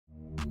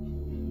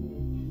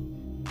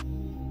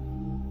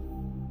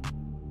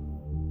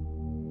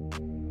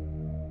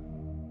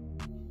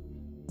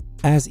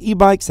As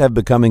e-bikes have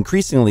become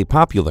increasingly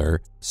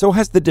popular, so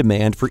has the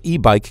demand for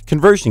e-bike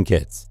conversion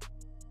kits.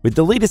 With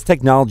the latest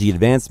technology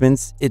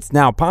advancements, it's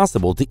now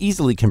possible to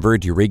easily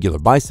convert your regular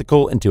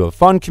bicycle into a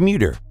fun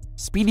commuter,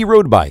 speedy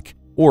road bike,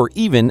 or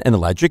even an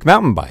electric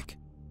mountain bike.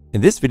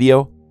 In this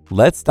video,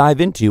 let's dive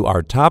into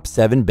our top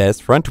 7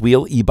 best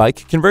front-wheel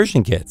e-bike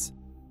conversion kits.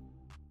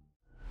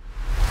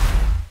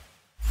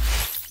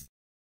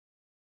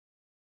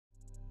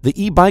 The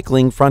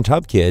eBikeling Front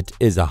Hub Kit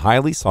is a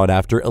highly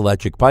sought-after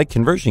electric bike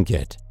conversion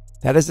kit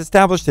that has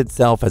established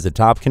itself as a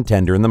top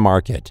contender in the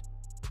market.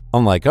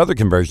 Unlike other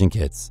conversion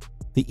kits,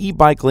 the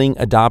eBikeling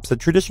adopts a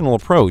traditional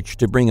approach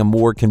to bring a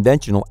more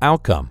conventional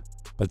outcome,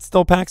 but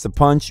still packs a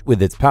punch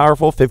with its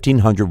powerful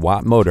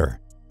 1500-watt motor.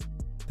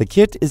 The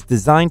kit is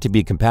designed to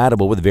be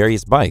compatible with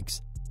various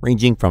bikes,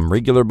 ranging from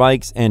regular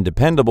bikes and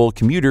dependable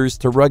commuters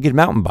to rugged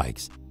mountain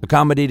bikes,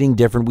 accommodating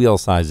different wheel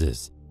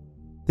sizes.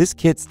 This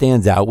kit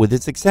stands out with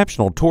its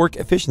exceptional torque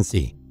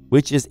efficiency,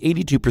 which is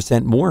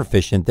 82% more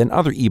efficient than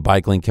other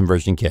eBikeling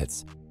conversion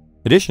kits.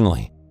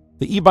 Additionally,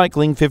 the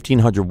eBikeling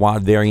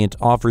 1500-watt variant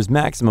offers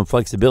maximum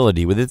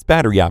flexibility with its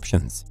battery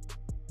options.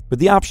 With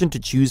the option to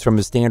choose from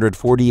a standard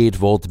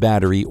 48-volt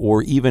battery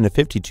or even a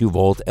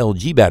 52-volt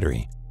LG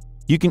battery,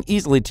 you can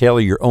easily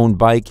tailor your own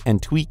bike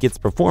and tweak its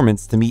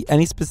performance to meet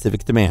any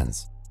specific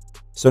demands.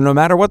 So no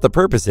matter what the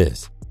purpose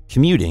is,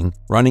 commuting,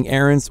 running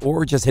errands,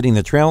 or just hitting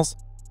the trails,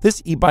 this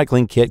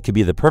eBikeling kit could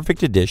be the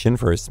perfect addition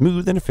for a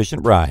smooth and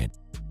efficient ride.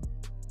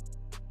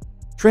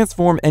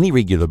 Transform any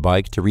regular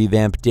bike to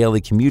revamp daily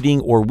commuting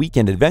or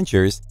weekend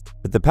adventures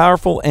with the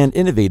powerful and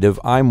innovative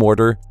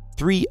iMotor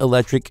 3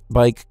 electric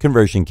bike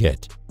conversion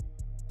kit.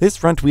 This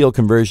front-wheel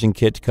conversion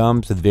kit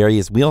comes with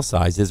various wheel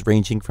sizes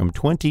ranging from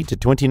 20 to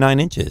 29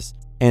 inches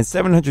and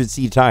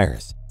 700C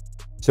tires,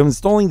 so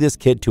installing this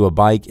kit to a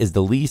bike is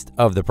the least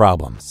of the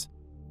problems.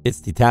 Its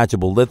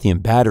detachable lithium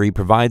battery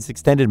provides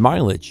extended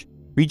mileage,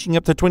 reaching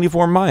up to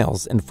 24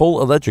 miles in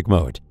full electric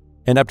mode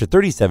and up to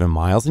 37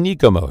 miles in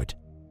eco mode.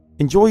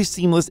 Enjoy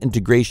seamless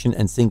integration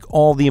and sync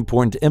all the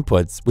important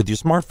inputs with your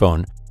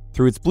smartphone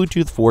through its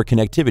Bluetooth 4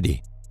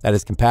 connectivity that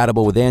is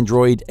compatible with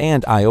Android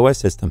and iOS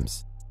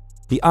systems.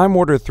 The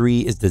iMotor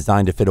 3 is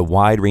designed to fit a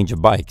wide range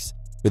of bikes,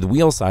 with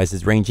wheel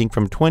sizes ranging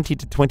from 20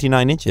 to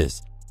 29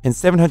 inches and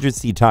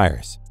 700C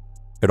tires.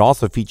 It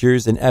also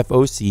features an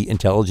FOC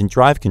intelligent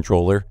drive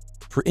controller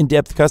for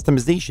in-depth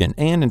customization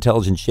and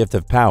intelligent shift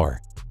of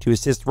power to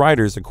assist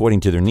riders according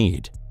to their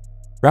need.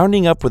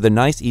 Rounding up with a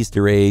nice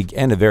Easter egg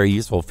and a very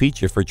useful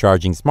feature for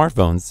charging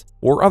smartphones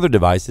or other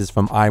devices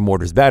from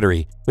iMotor's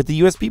battery with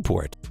the USB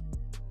port.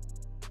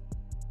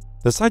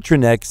 The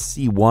Citronex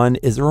C1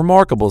 is a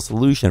remarkable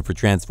solution for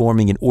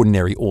transforming an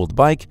ordinary old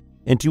bike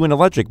into an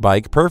electric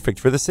bike perfect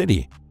for the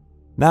city.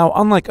 Now,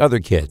 unlike other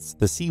kits,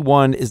 the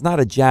C1 is not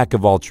a jack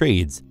of all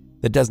trades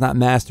that does not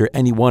master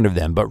any one of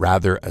them, but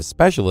rather a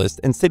specialist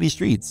in city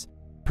streets,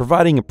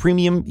 providing a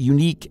premium,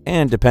 unique,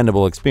 and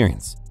dependable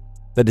experience.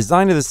 The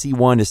design of the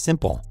C1 is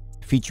simple,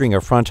 featuring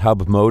a front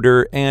hub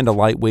motor and a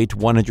lightweight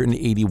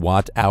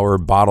 180-watt-hour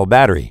bottle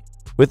battery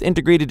with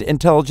integrated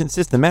intelligent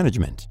system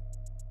management.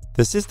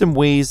 The system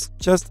weighs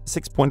just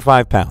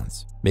 6.5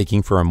 pounds,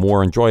 making for a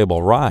more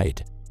enjoyable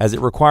ride, as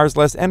it requires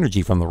less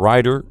energy from the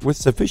rider with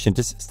sufficient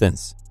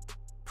assistance.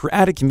 For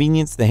added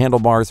convenience, the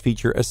handlebars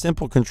feature a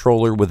simple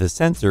controller with a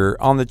sensor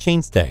on the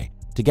chainstay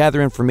to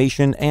gather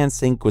information and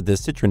sync with the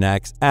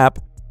Citronex app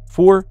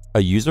for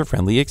a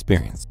user-friendly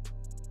experience.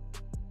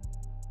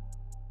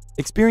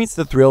 Experience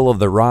the thrill of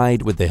the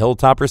ride with the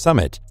Hilltopper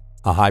Summit,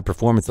 a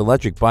high-performance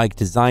electric bike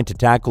designed to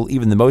tackle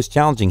even the most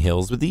challenging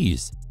hills with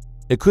ease.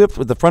 Equipped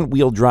with a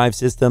front-wheel drive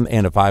system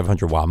and a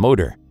 500-watt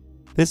motor,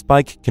 this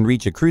bike can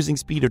reach a cruising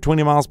speed of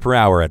 20 miles per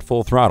hour at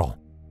full throttle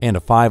and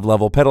a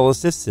 5-level pedal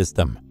assist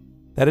system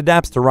that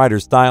adapts to rider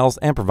styles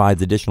and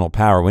provides additional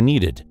power when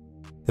needed.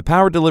 The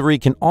power delivery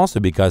can also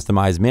be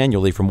customized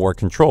manually for more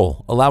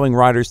control, allowing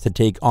riders to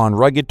take on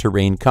rugged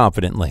terrain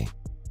confidently.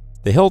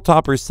 The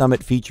Hilltopper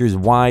Summit features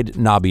wide,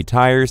 knobby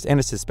tires and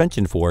a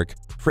suspension fork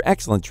for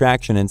excellent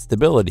traction and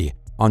stability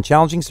on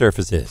challenging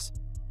surfaces.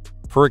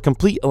 For a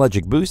complete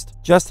electric boost,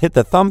 just hit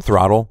the thumb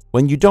throttle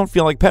when you don't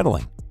feel like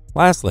pedaling.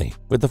 Lastly,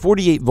 with the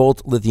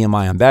 48-volt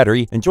lithium-ion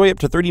battery, enjoy up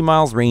to 30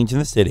 miles range in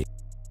the city.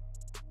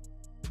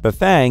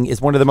 Bafang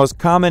is one of the most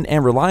common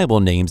and reliable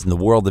names in the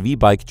world of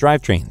e-bike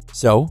drivetrain,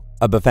 so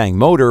a Bafang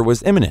motor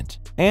was imminent,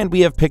 and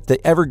we have picked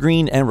the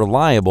evergreen and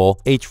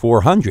reliable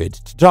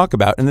H400 to talk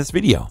about in this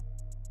video.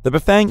 The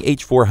Bafang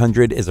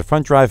H400 is a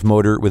front-drive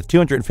motor with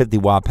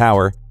 250-watt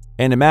power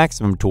and a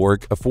maximum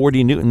torque of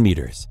 40 Newton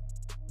meters,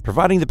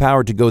 providing the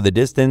power to go the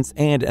distance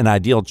and an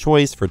ideal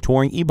choice for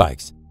touring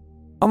e-bikes.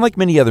 Unlike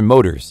many other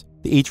motors,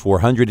 the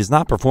H400 is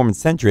not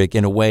performance-centric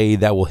in a way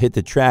that will hit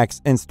the tracks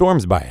and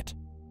storms by it.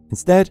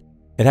 Instead,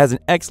 it has an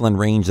excellent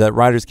range that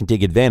riders can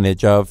take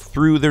advantage of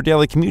through their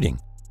daily commuting,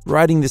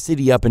 riding the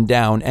city up and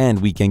down, and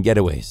weekend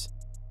getaways.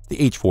 The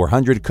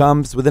H400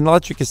 comes with an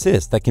electric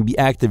assist that can be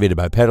activated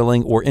by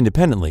pedaling or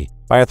independently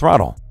by a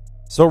throttle,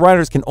 so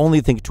riders can only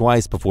think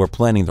twice before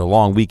planning their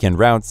long weekend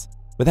routes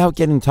without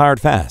getting tired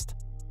fast.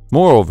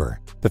 Moreover,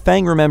 The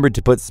Fang remembered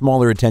to put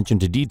smaller attention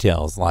to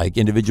details like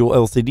individual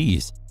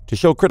LCDs to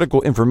show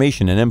critical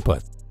information and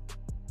input.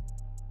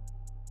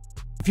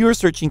 If you are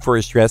searching for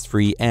a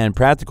stress-free and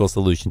practical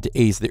solution to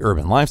ace the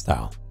urban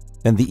lifestyle,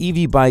 then the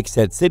Ebike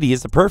Set City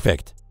is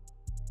perfect.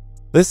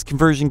 This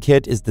conversion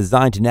kit is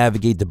designed to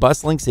navigate the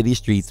bustling city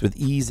streets with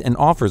ease and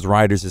offers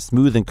riders a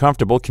smooth and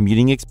comfortable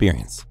commuting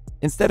experience.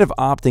 Instead of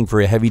opting for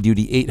a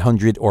heavy-duty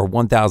 800 or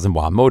 1000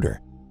 watt motor,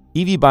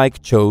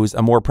 Ebike chose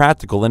a more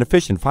practical and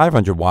efficient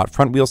 500 watt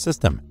front-wheel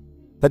system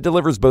that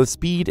delivers both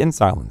speed and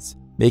silence,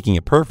 making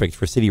it perfect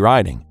for city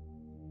riding.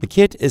 The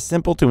kit is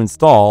simple to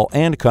install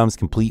and comes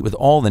complete with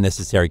all the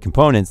necessary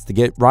components to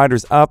get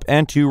riders up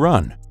and to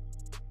run.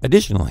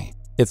 Additionally,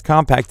 its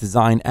compact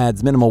design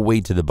adds minimal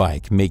weight to the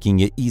bike, making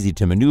it easy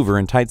to maneuver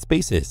in tight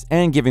spaces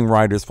and giving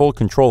riders full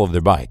control of their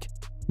bike,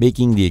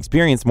 making the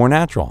experience more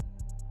natural.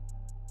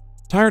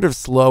 Tired of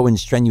slow and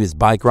strenuous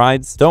bike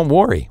rides? Don't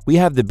worry, we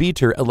have the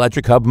Ebike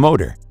electric hub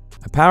motor,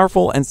 a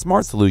powerful and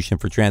smart solution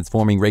for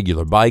transforming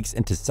regular bikes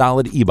into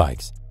solid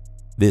e-bikes.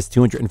 This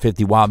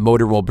 250 watt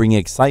motor will bring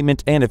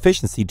excitement and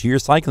efficiency to your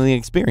cycling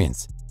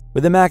experience,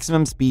 with a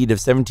maximum speed of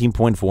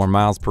 17.4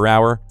 miles per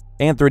hour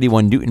and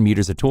 31 Newton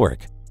meters of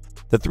torque.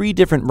 The 3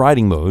 different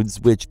riding modes,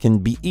 which can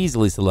be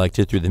easily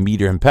selected through the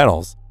meter and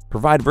pedals,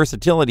 provide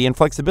versatility and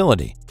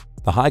flexibility.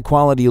 The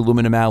high-quality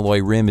aluminum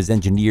alloy rim is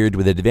engineered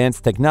with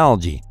advanced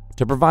technology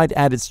to provide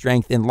added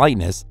strength and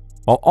lightness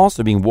while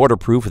also being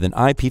waterproof with an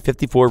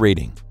IP54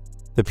 rating.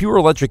 The pure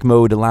electric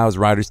mode allows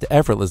riders to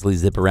effortlessly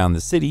zip around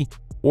the city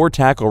or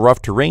tackle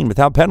rough terrain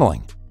without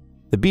pedaling.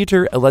 The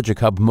Ebike electric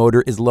hub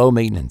motor is low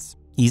maintenance,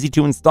 easy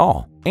to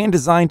install, and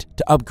designed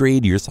to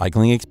upgrade your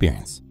cycling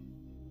experience.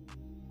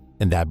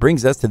 And that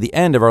brings us to the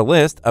end of our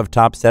list of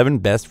top 7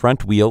 best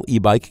front-wheel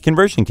e-bike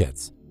conversion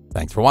kits.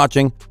 Thanks for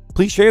watching.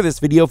 Please share this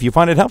video if you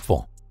find it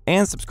helpful,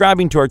 and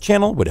subscribing to our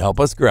channel would help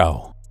us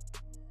grow.